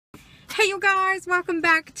Hey you guys, welcome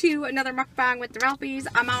back to another mukbang with the Ralphies.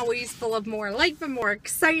 I'm always full of more life and more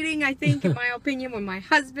exciting, I think, in my opinion, when my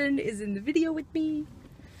husband is in the video with me.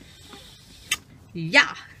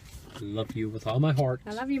 Yeah. Love you with all my heart.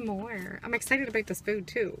 I love you more. I'm excited about this food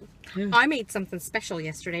too. Yeah. I made something special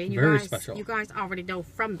yesterday. And Very special. You guys already know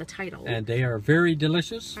from the title. And they are very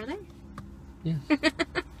delicious. Are they? Yes.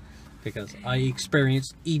 Because I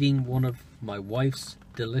experienced eating one of my wife's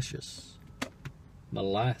delicious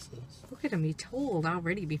molasses. Look at him, he told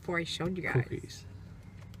already before I showed you guys. Cookies.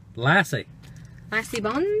 Lassie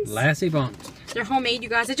Buns? Lassie Buns. They're homemade, you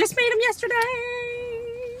guys. I just made them yesterday.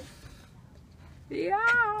 Yeah.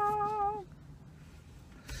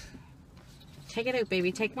 Take it out,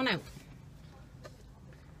 baby. Take one out.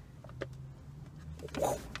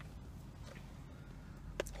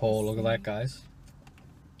 Oh, look at that, guys.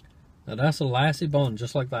 Now that's a Lassie bun,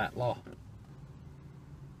 just like that. Law.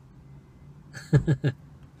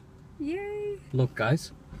 Yay. Look,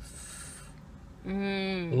 guys.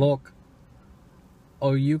 Mm. Look.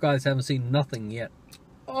 Oh, you guys haven't seen nothing yet.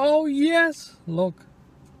 Oh, yes. Look.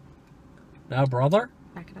 Now, brother.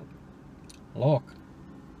 Back it up. Look.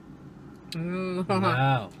 Ooh.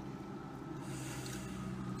 Wow.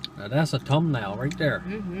 Now that's a thumbnail right there.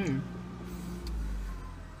 Mm-hmm.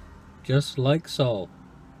 Just like so.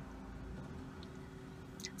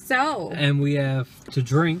 So. And we have to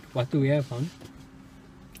drink. What do we have, hon?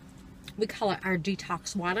 We call it our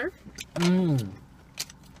detox water. Mmm.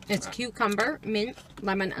 It's cucumber, mint,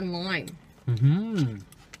 lemon, and lime. Mm-hmm.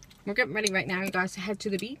 We're getting ready right now, you guys, to head to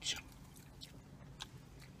the beach.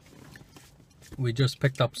 We just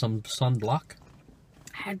picked up some sunblock.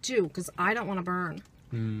 I had to, because I don't want to burn.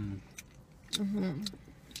 Mm. Mm-hmm.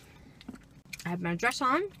 I have my dress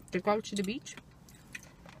on to go to the beach.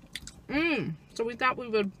 So we thought we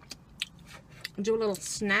would do a little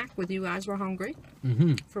snack with you guys. We're hungry.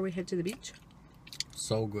 Mm-hmm. Before we head to the beach.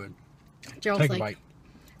 So good. Gerald's Take like, a bite.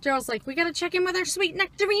 Gerald's like, we gotta check in with our sweet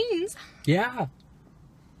nectarines. Yeah.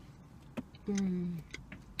 Mm.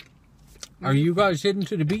 Are you guys heading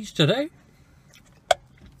to the beach today?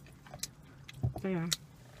 Yeah.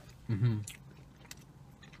 Mm-hmm.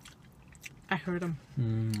 I heard him.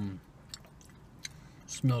 Mm.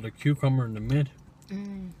 Smell the cucumber and the mint.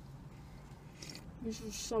 Mm. This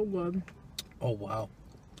is so good. Oh, wow.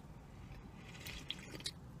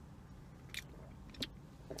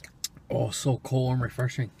 Oh, so cool and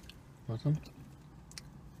refreshing. Want some?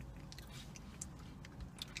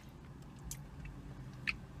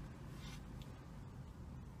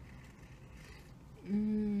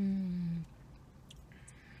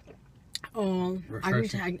 Oh, I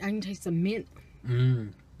can taste the mint.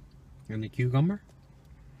 And the cucumber?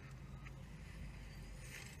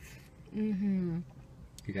 Mm-hmm.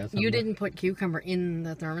 You got some? You didn't put cucumber in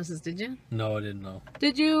the thermoses, did you? No, I didn't know.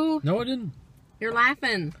 Did you? No, I didn't. You're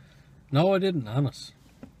laughing. No, I didn't, honest.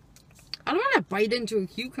 I don't want to bite into a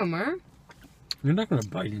cucumber. You're not going to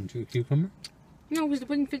bite into a cucumber. No, because it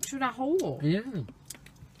wouldn't fit through that hole. Yeah.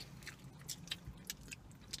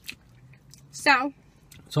 So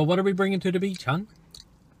what are we bringing to the beach, hon?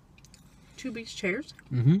 2 beach chairs.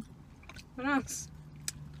 Mm-hmm. What else?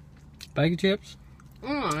 Bag of chips.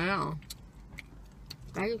 Oh, yeah.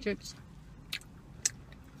 Bag of chips.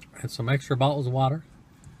 And some extra bottles of water.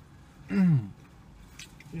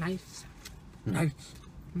 Nice. Nice.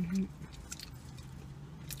 Mm-hmm.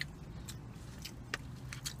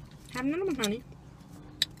 Have another one, honey.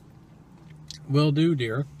 Will do,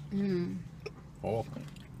 dear. Mm. Oh,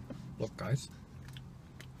 look, guys.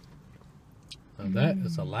 Now that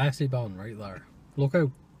is a Lassie bun right there. Look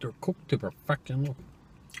how they're cooked to perfection. Look.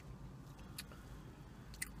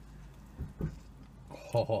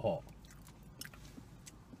 Oh.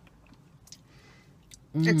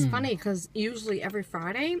 It's funny because usually every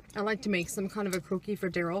Friday I like to make some kind of a cookie for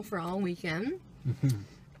Daryl for all weekend.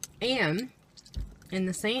 And on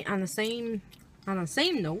the same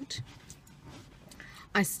note,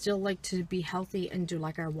 I still like to be healthy and do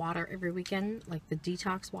like our water every weekend, like the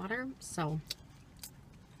detox water. So,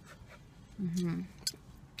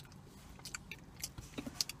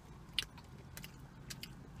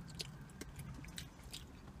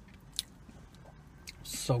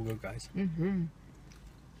 So good, guys.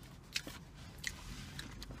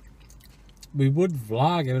 We would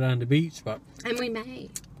vlog out on the beach, but and we may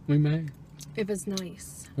if it's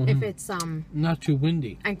nice, if it's not too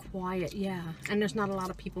windy and quiet, yeah, and there's not a lot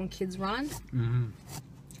of people and kids running.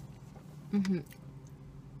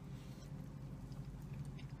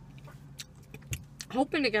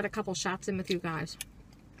 Hoping to get a couple shots in with you guys.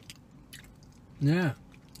 Yeah.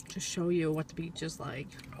 To show you what the beach is like.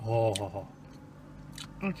 Oh.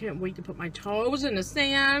 I can't wait to put my toes in the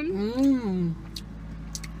sand. Mmm.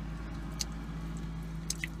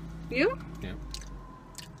 You? Yeah.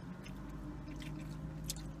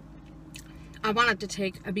 I wanted to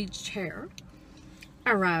take a beach chair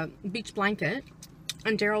or a beach blanket,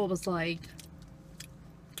 and Daryl was like,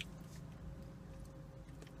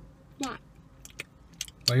 "What?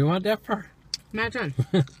 What do you want that for? Imagine."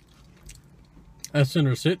 I'd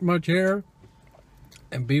sooner sit in my chair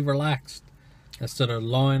and be relaxed instead of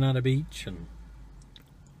lying on the beach and...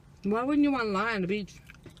 Why wouldn't you want to lie on the beach?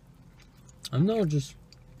 I don't know, just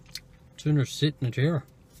sooner sit in a chair.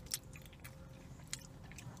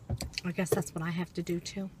 I guess that's what I have to do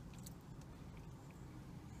too.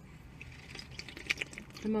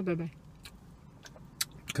 Come on, baby.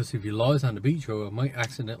 Because if you lies on the beach, I might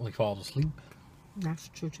accidentally fall asleep. That's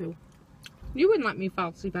true too. You wouldn't let me fall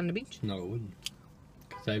asleep on the beach. No, I wouldn't.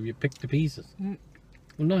 Because I have you pick the pieces. Mm.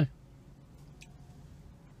 Wouldn't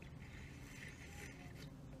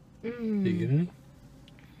I? Mm. Did you get any?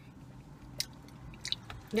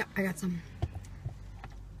 Yeah, I got some.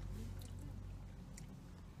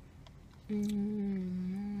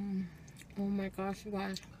 Mm. Oh my gosh, you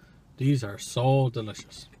guys. These are so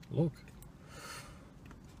delicious. Look.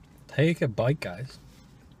 Take a bite, guys.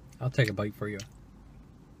 I'll take a bite for you.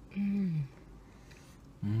 Mm.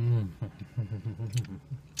 Mmm.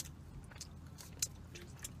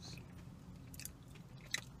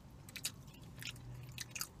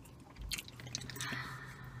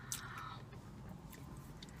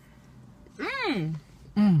 Mmm.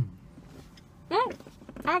 Mmm. Oh,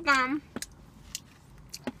 hold on.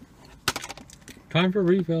 Time for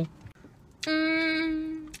refill.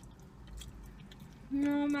 Mm.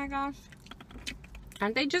 Oh my gosh.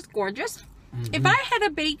 Aren't they just gorgeous? Mm-hmm. If I had a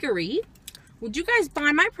bakery, would you guys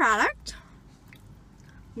buy my product?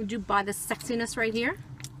 Would you buy the sexiness right here?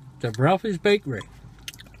 The Ralphie's Bakery.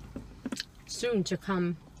 Soon to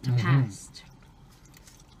come to pass.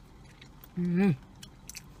 Mm-hmm.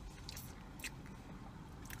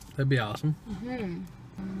 That'd be awesome.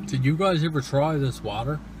 Mm-hmm. Did you guys ever try this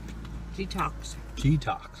water? Detox.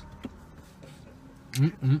 Detox.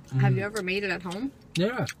 Have you ever made it at home?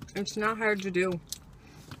 Yeah. It's not hard to do.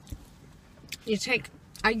 You take,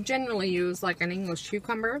 I generally use like an English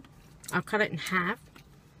cucumber. I'll cut it in half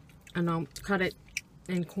and I'll cut it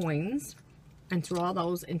in coins and throw all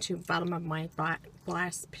those into the bottom of my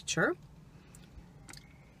glass pitcher.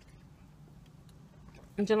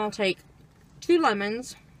 And then I'll take 2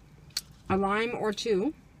 lemons, a lime or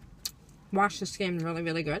 2, wash the skin really,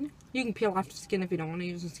 really good. You can peel off the skin if you don't want to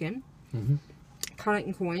use the skin. Mm-hmm. Cut it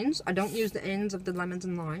in coins. I don't use the ends of the lemons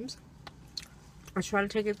and limes. I try to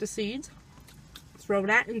take out the seeds. Throw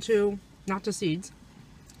that into, not the seeds.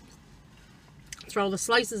 Throw the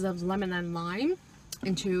slices of lemon and lime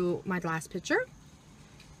into my glass pitcher.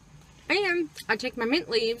 And I take my mint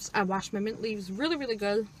leaves. I wash my mint leaves really, really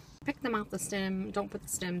good. Pick them off the stem. Don't put the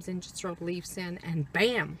stems in. Just throw the leaves in. And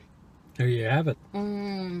bam! There you have it.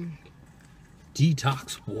 Mmm.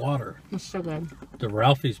 Detox water. It's so good. The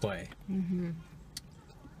Ralphie's way. Mm-hmm.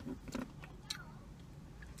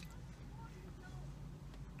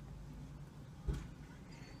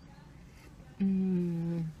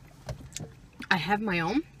 Mm. I have my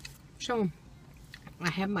own. Show him.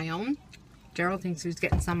 I have my own. Daryl thinks he's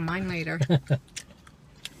getting some of mine later.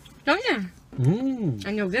 Don't ya? Mmm.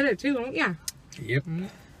 And you'll get it too, won't ya? Yep.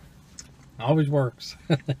 Always works.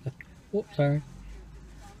 Whoops, sorry.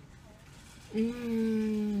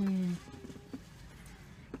 Mmm.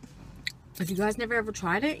 If you guys never ever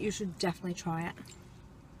tried it, you should definitely try it.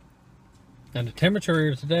 And the temperature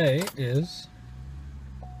here today is...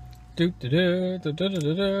 You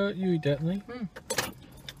eat that, Lee?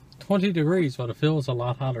 20 degrees, but it feels a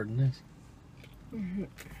lot hotter than this. Mm-hmm.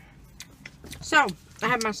 So, I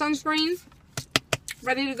have my sunscreen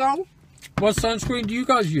ready to go. What sunscreen do you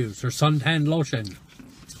guys use? Or suntan lotion?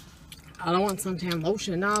 I don't want suntan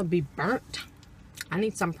lotion. I'll be burnt. I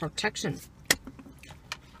need some protection.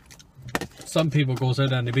 Some people goes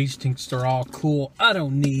out on the beach, thinks they're all cool. I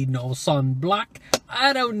don't need no sunblock.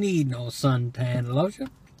 I don't need no suntan lotion.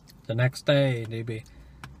 The next day, they be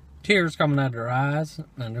tears coming out of their eyes,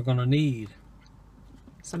 and they're gonna need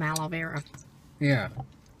some aloe vera. Yeah.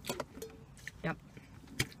 Yep.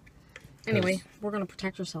 Anyway, we're gonna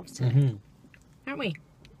protect ourselves today, aren't we?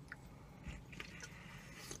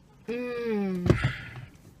 Mmm.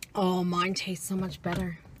 Oh, mine tastes so much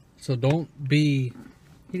better. So don't be...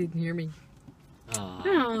 He didn't hear me.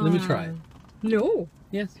 Let me try it. No.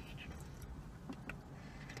 Yes.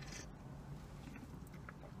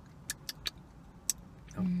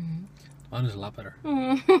 Oh. Mine is a lot better.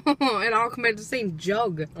 Oh, it all came out of the same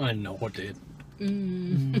jug. I know it did.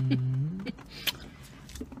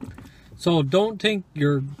 So don't think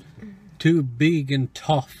you're too big and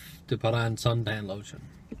tough to put on suntan lotion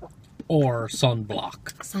or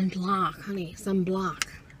sunblock. Sunblock, honey. Sunblock.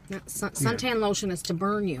 Suntan lotion is to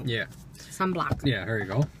burn you. Yeah. Sunblock. Yeah, here you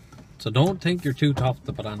go. So don't think you're too tough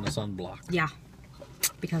to put on the sunblock. Yeah.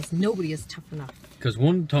 Because nobody is tough enough. Because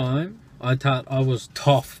one time I thought I was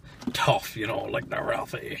tough, you know, like the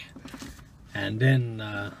Ralphie. And then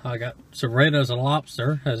I got so red as a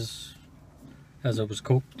lobster as it was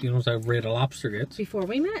cooked. You know how red a lobster gets. Before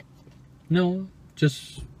we met? No,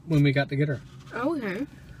 just when we got together. Oh, okay.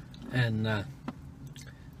 And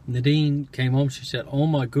Nadine came home. She said, "Oh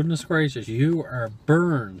my goodness gracious, you are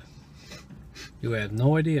burned. You have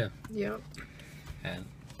no idea." Yep. And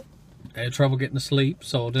I had trouble getting to sleep,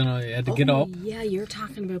 so then I had to get up. Yeah, you're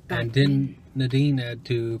talking about back And then Nadine had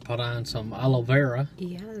to put on some aloe vera.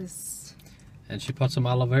 Yes. And she put some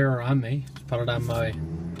aloe vera on me. She put it on my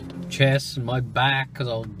chest and my back because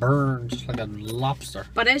I was burned just like a lobster.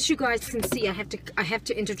 But as you guys can see, I have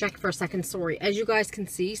to interject for a second. Sorry. As you guys can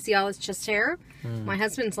see all this chest hair? My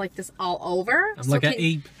husband's like this all over. I'm like an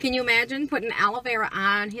ape. Can you imagine putting aloe vera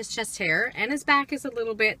on his chest hair? And his back is a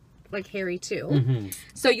little bit like hairy too.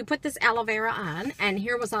 So you put this aloe vera on, and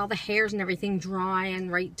here was all the hairs and everything dry and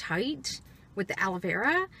right tight with the aloe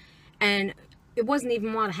vera. And it wasn't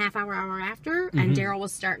even, what, a half hour after, and Daryl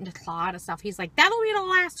was starting to claw out of stuff. He's like, that'll be the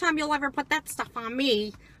last time you'll ever put that stuff on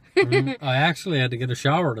me. I actually had to get a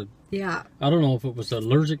shower to... Yeah. I don't know if it was an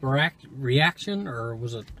allergic reaction or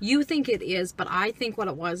was it... You think it is, but I think what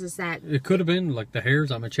it was is that... It could have been like the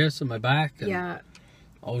hairs on my chest and my back. And yeah.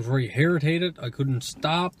 I was very irritated. I couldn't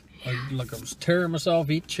stop. I was tearing myself,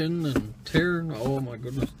 itching and tearing. Oh my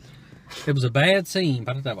goodness. It was a bad scene,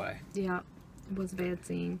 put it that way. Yeah, it was a bad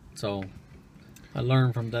scene. So... I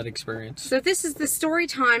learned from that experience. So this is the story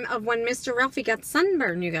time of when Mr. Ralphie got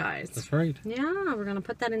sunburned, you guys. That's right. Yeah, we're going to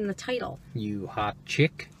put that in the title. You hot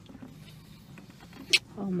chick.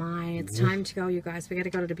 Oh my, it's time to go, you guys. We got to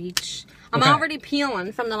go to the beach. I'm Okay. already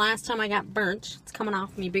peeling from the last time I got burnt. It's coming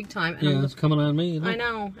off me big time. And Yeah, it's coming on me. Isn't it? I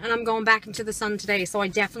know. And I'm going back into the sun today, so I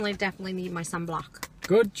definitely need my sunblock.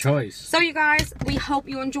 Good choice. So you guys, we hope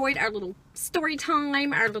you enjoyed our little story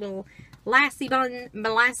time, our little lassie bun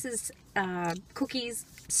molasses cookies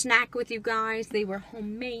snack with you guys. They were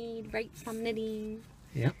homemade right from Nadine.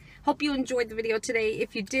 Yep. Hope you enjoyed the video today.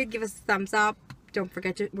 If you did, give us a thumbs up. Don't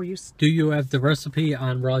forget to... Do you have the recipe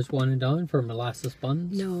on Rise Wine and Dine for molasses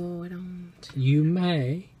buns? No, I don't. You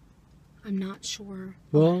may. I'm not sure.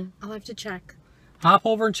 Well, I'll have to check hop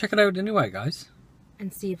over and check it out anyway, guys.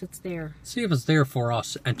 and see if it's there. See if it's there for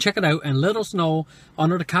us. And check it out and let us know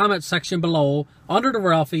under the comment section below, under the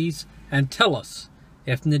Ralphies, and tell us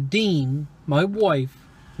if Nadine, my wife,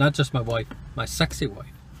 not just my wife, my sexy wife,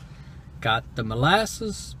 got the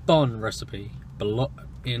molasses bun recipe below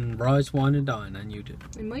in Rise Wine and Dine on YouTube.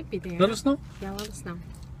 It might be there. Let us know. Yeah, let us know.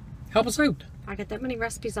 Help us out. I got that many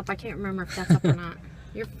recipes up, I can't remember if that's up or not.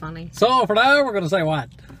 You're funny. So for now, we're going to say what?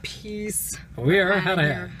 Peace. We are out of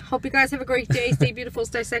here. here. Hope you guys have a great day. Stay beautiful,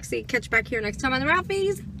 stay sexy. Catch you back here next time on the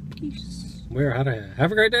Ralphies. Peace. We're out of here.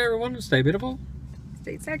 Have a great day, everyone. Stay beautiful.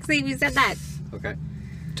 Stay sexy. We said that. Okay.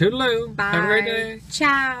 Toodaloo. Bye. Have a great day.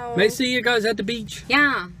 Ciao. May see you guys at the beach.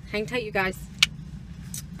 Yeah. Hang tight, you guys.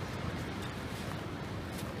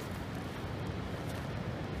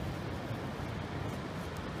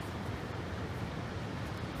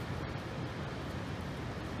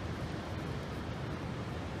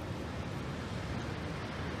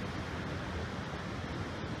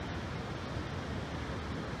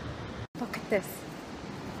 Look at this.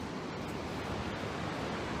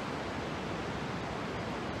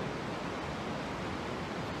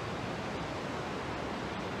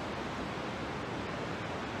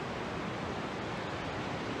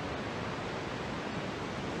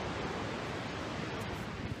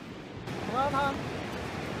 Come on, hon.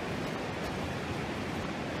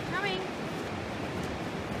 Coming.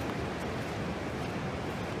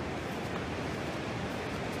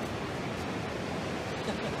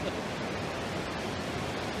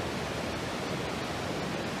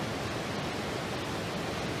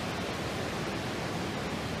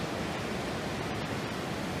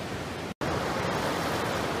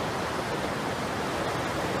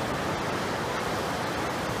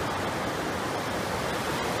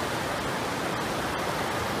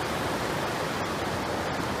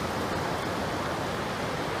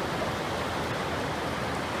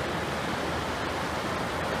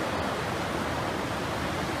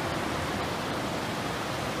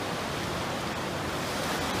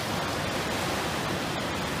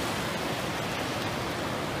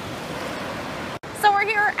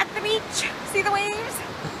 the beach. See the waves?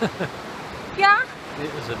 Yeah?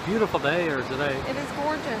 It is a beautiful day here today. It is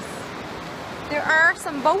gorgeous. There are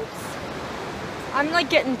some boats. I'm like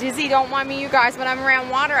getting dizzy. Don't mind me, you guys. When I'm around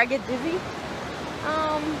water, I get dizzy.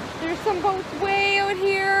 There's some boats way out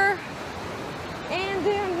here. And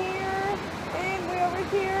down here. And way over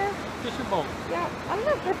here. Fishing boat. Yeah. I don't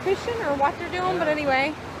know if they're fishing or what they're doing, but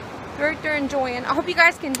anyway. They're enjoying. I hope you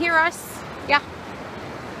guys can hear us. Yeah.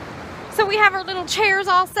 So we have our little chairs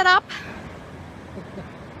all set up.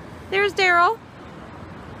 There's Daryl.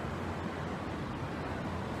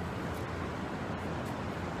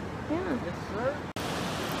 Yeah. Yes, sir.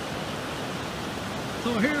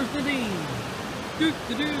 So here's the dean.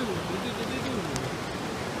 Do-do-do. Do-do-do-do-do.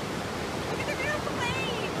 Look at the beautiful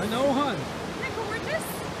waves. I know, hun. Isn't it gorgeous?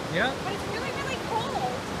 Yeah. But it's really, really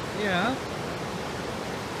cold. Yeah.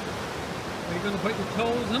 Are you going to put your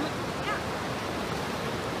toes in it? Yeah.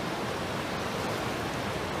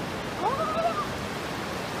 Oh.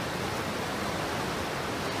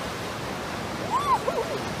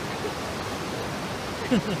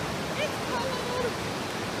 It's cold.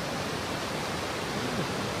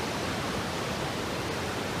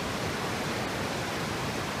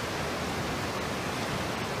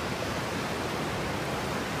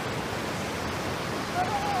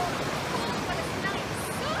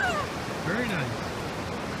 Very nice.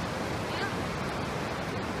 Yeah.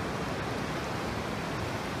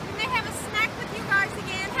 We may have a snack with you guys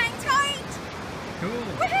again. Hang tight. Cool.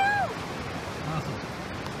 Woohoo! Awesome.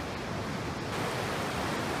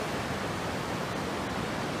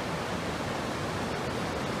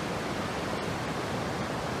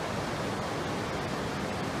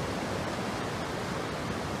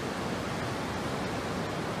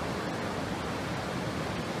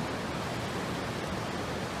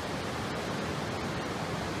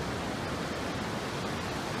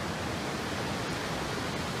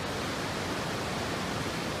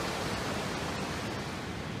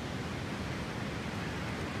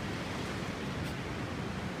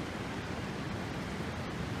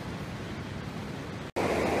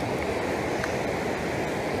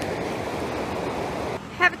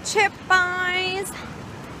 Have a chip, guys.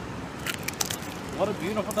 What a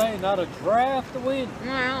beautiful day. Not a draft of wind.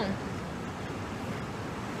 Wow.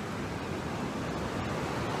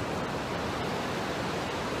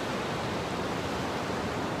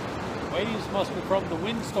 Waves must be from the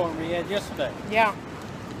windstorm we had yesterday. Yeah.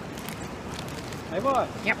 Hey, what?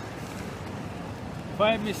 Yep. If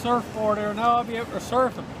I had my surfboard there now, I'll be out there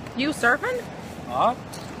surfing. You surfing? Huh?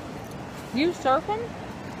 You surfing?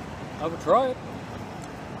 I would try it.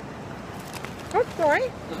 That's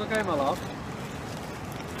great. It's okay, my love.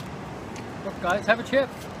 Look, guys, have a chip.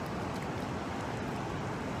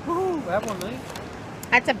 Woohoo! Have one, mate.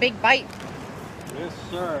 That's a big bite. Yes,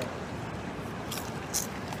 sir.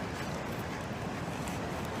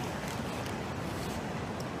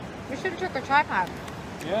 We should have took a tripod.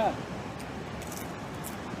 Yeah.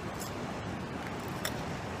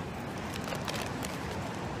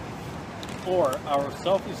 Or our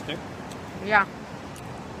selfie stick. Yeah.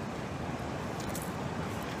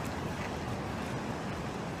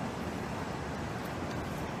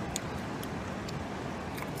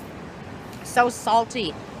 So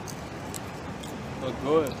salty. Look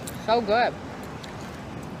good. So good.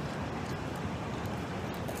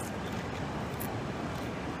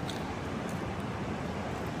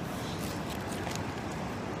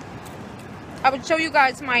 I would show you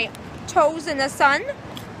guys my toes in the sun,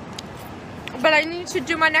 but I need to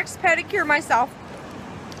do my next pedicure myself.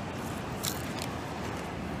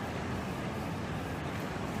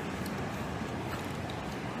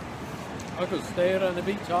 I could stay out on the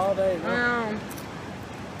beach all day. No? Wow.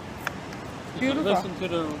 Just Beautiful. listen to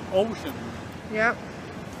the ocean, Yep.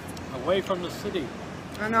 away from the city.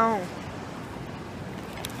 I know.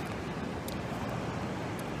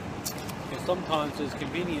 Because sometimes it's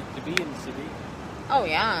convenient to be in the city Oh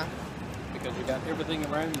yeah. because you got everything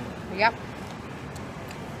around you. Yep.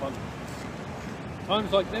 But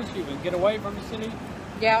times like this, you can get away from the city,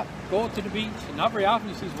 Yep. go to the beach, and not very often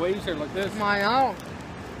you see waves here like this. I know.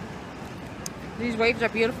 These waves are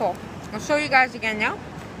beautiful. I'll show you guys again now.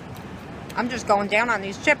 I'm just going down on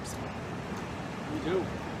these chips. We do.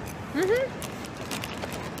 Mm-hmm.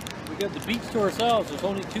 We got the beach to ourselves. There's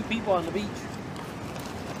only 2 people on the beach.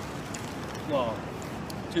 Well,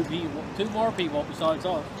 2 more people besides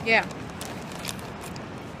us. Yeah.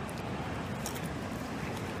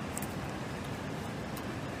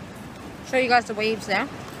 Show you guys the waves there.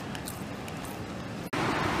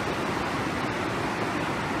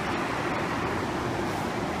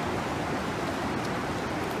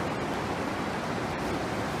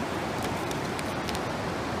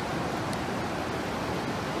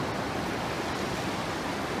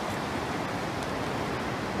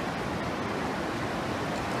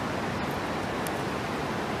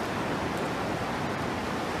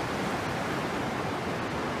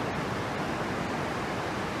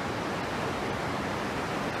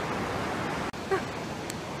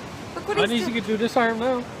 What I need to get through this arm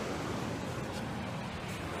now.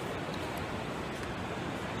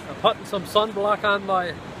 I'm putting some sunblock on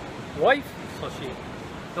my wife so she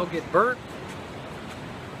don't get burnt.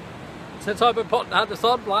 Since I've been putting on the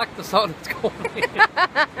sunblock, the sun is going.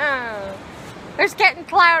 It's getting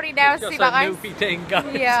cloudy now, it's see just a guys? newbie thing,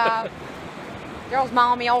 guys. Yeah. Girl's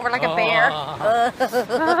mauling me over like a bear.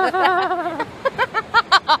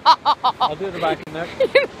 I'll do the back of the neck.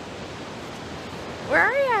 Where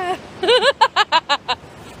are you?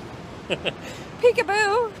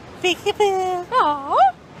 Peekaboo. Peekaboo. Aww.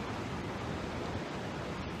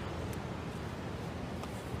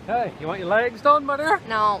 Hey, you want your legs done, my dear?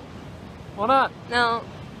 No. Why not? No.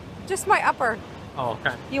 Just my upper. Oh,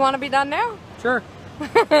 okay. You want to be done now? Sure.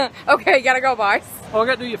 Okay, gotta go, boys. Oh, I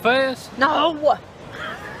gotta do your face? No.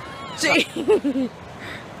 Gee. Peace.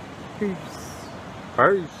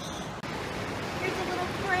 Here's a little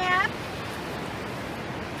crab.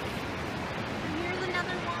 And here's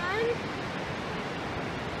another one.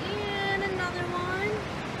 And another one.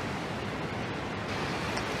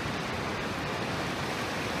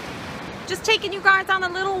 Just taking you guys on a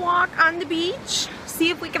little walk on the beach. See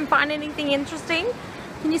if we can find anything interesting.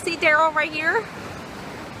 Can you see Daryl right here?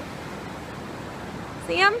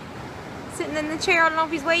 See him? Sitting in the chair. I don't know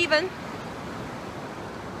if he's waving.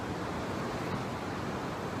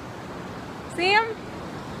 See him?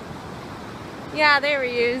 Yeah, there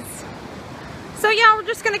he is. So yeah, we're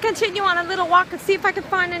just going to continue on a little walk and see if I can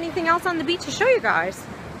find anything else on the beach to show you guys.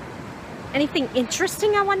 Anything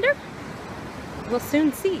interesting, I wonder? We'll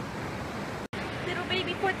soon see. Little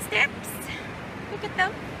baby footsteps. Look at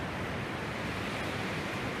them.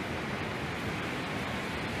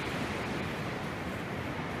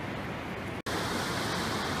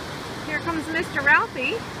 Here comes Mr.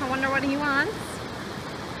 Ralphie. I wonder what he wants.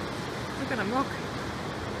 Look at him, look.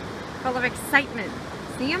 Full of excitement.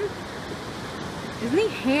 See him? Isn't he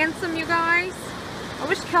handsome, you guys? I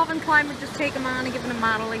wish Calvin Klein would just take him on and give him a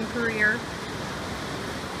modeling career.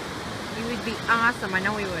 He would be awesome. I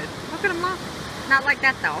know he would. Look at him, look. Not like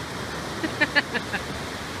that, though.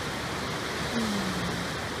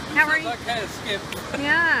 How are you? I can't skip.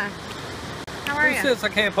 Yeah. How are you? Who says I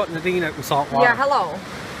can't put Nadine out in salt water? Yeah, hello.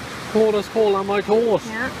 Cold as cold on my toes.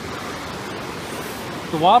 Yeah.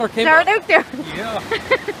 The water came Start up. out there. Yeah.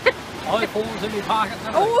 iPhone's in my pocket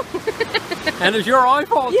now. Oh. And it's your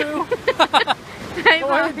iPhone too. Hey, Go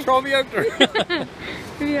ahead and throw me out there.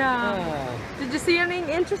 Yeah. Did you see anything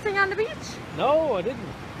interesting on the beach? No, I didn't.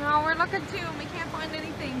 No, we're looking too and we can't find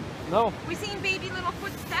anything. No. We seen baby little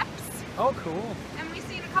footsteps Oh, cool. and we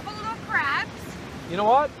seen a couple little crabs. You know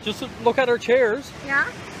what? Just look at our chairs. Yeah.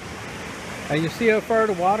 And you see how far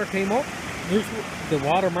the water came up? There's the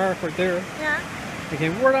water mark right there. Yeah. It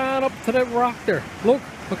came right on up to that rock there. Look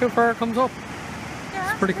how far it comes up. Yeah.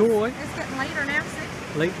 It's pretty cool, eh? It's getting later now, see?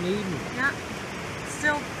 Late in the evening. Yeah.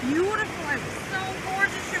 Still beautiful. It's so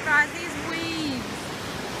gorgeous, you guys. These waves.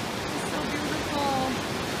 It's so beautiful.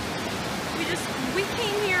 We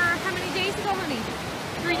came here how many days ago, honey?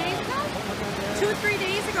 3 days ago? 2 or 3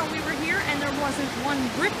 days ago we were here and there wasn't one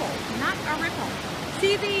ripple. Not a ripple.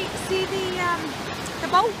 See the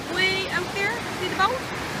boat way out there? See the boat?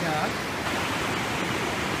 Yeah.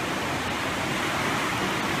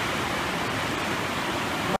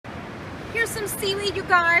 Here's some seaweed, you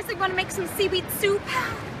guys. I want to make some seaweed soup.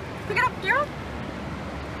 Pick it up, Daryl.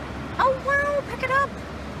 Oh, wow. Pick it up.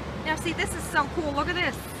 Now, see, this is so cool. Look at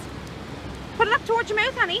this. Put it up towards your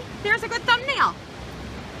mouth, honey. There's a good thumbnail.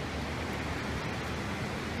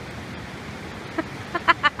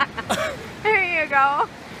 There you go.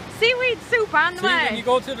 Seaweed soup on the way. When you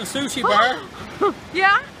go to the sushi bar.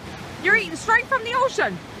 Yeah? You're eating straight from the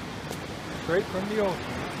ocean. Straight from the ocean.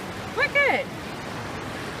 Wicked.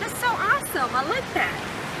 That's so awesome. I like that.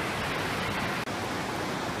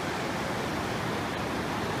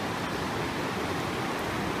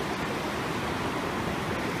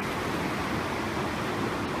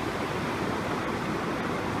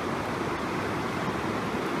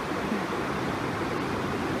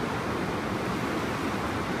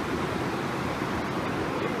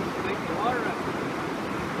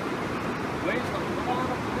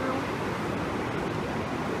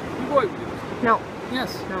 No.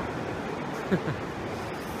 Yes. No.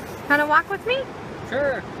 Wanna walk with me?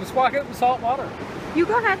 Sure. Let's walk out in salt water. You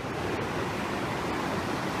go ahead.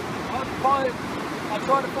 I'll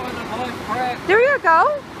try to find a live crab. There you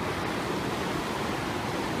go.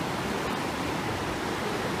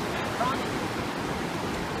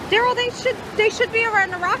 Daryl, they should be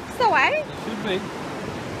around the rocks though, eh? It should be.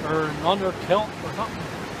 Or under tilt or something.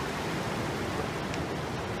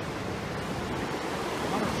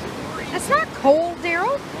 That's not cold,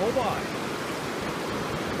 Daryl. Oh boy.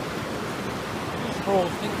 These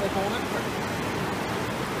trolls think they're going everywhere.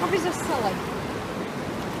 Puppies are silly.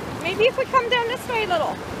 Maybe if we come down this way a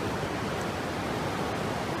little.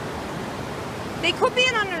 They could be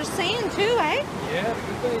in under the sand too, eh? Yeah, it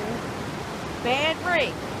could be. Yeah. Bad break.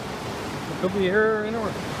 It could be here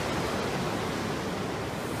anywhere.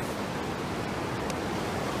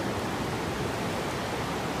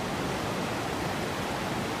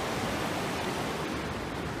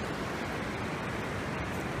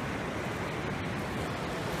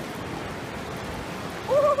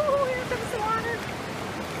 Oh, here comes the water.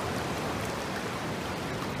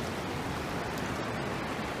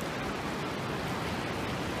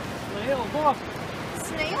 Snails, look.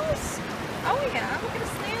 Snails? Oh yeah, look at the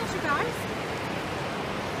snails, you guys.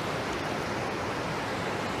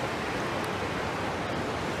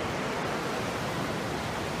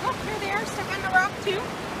 Oh, here they are, stuck on the rock too.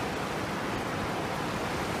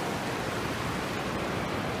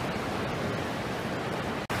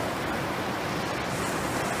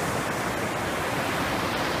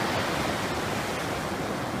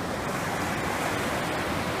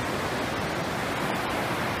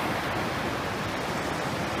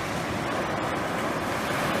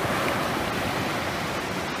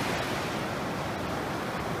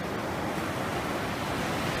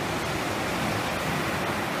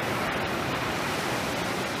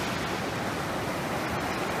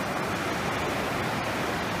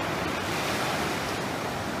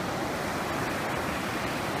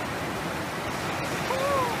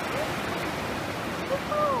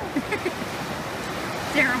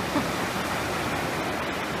 Daryl.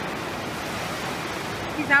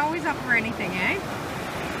 He's always up for anything, eh?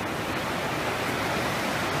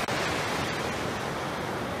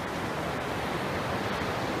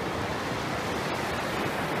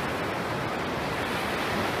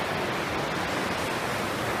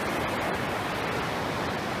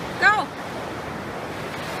 Go!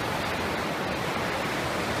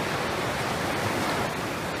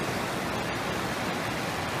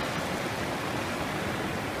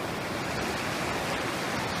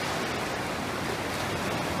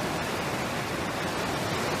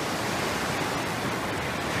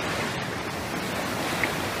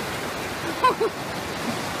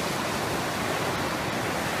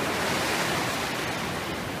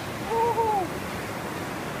 Oh.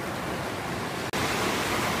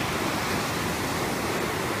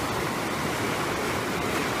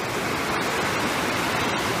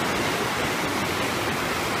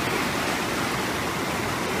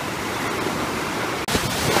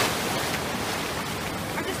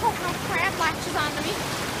 I just hope no crab latches onto me.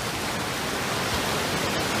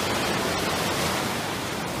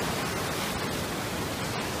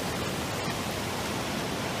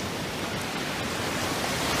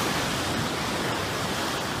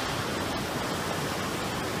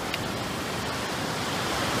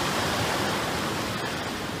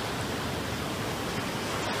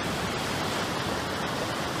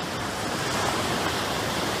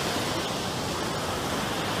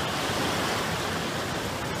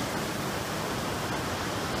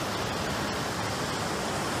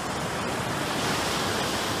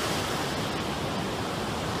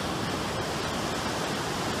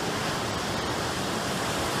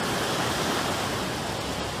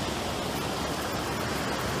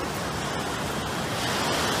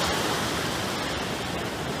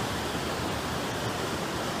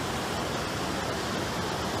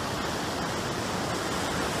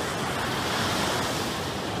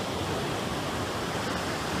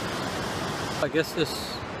 I guess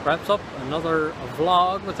this wraps up another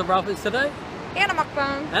vlog with the Ralphies today. And a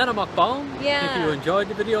mukbang. And a mukbang. Yeah. If you enjoyed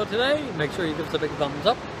the video today, make sure you give us a big thumbs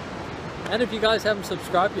up. And if you guys haven't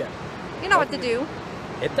subscribed yet, You know what to do.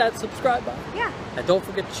 hit that subscribe button. Yeah. And don't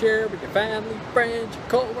forget to share with your family, friends, your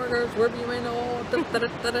co-workers, wherever you may know.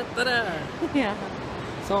 Yeah.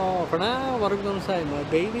 So for now, what are we going to say, my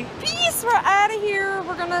baby? Peace! We're out of here.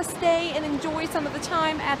 We're gonna stay and enjoy some of the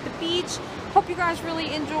time at the beach. Hope you guys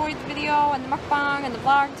really enjoyed the video and the mukbang and the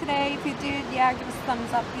vlog today. If you did, yeah, give us a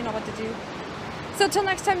thumbs up. You know what to do. So till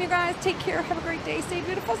next time, you guys, take care. Have a great day. Stay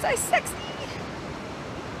beautiful. Stay sexy.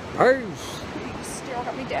 Peace. Peace. Daryl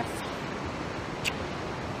got me deaf.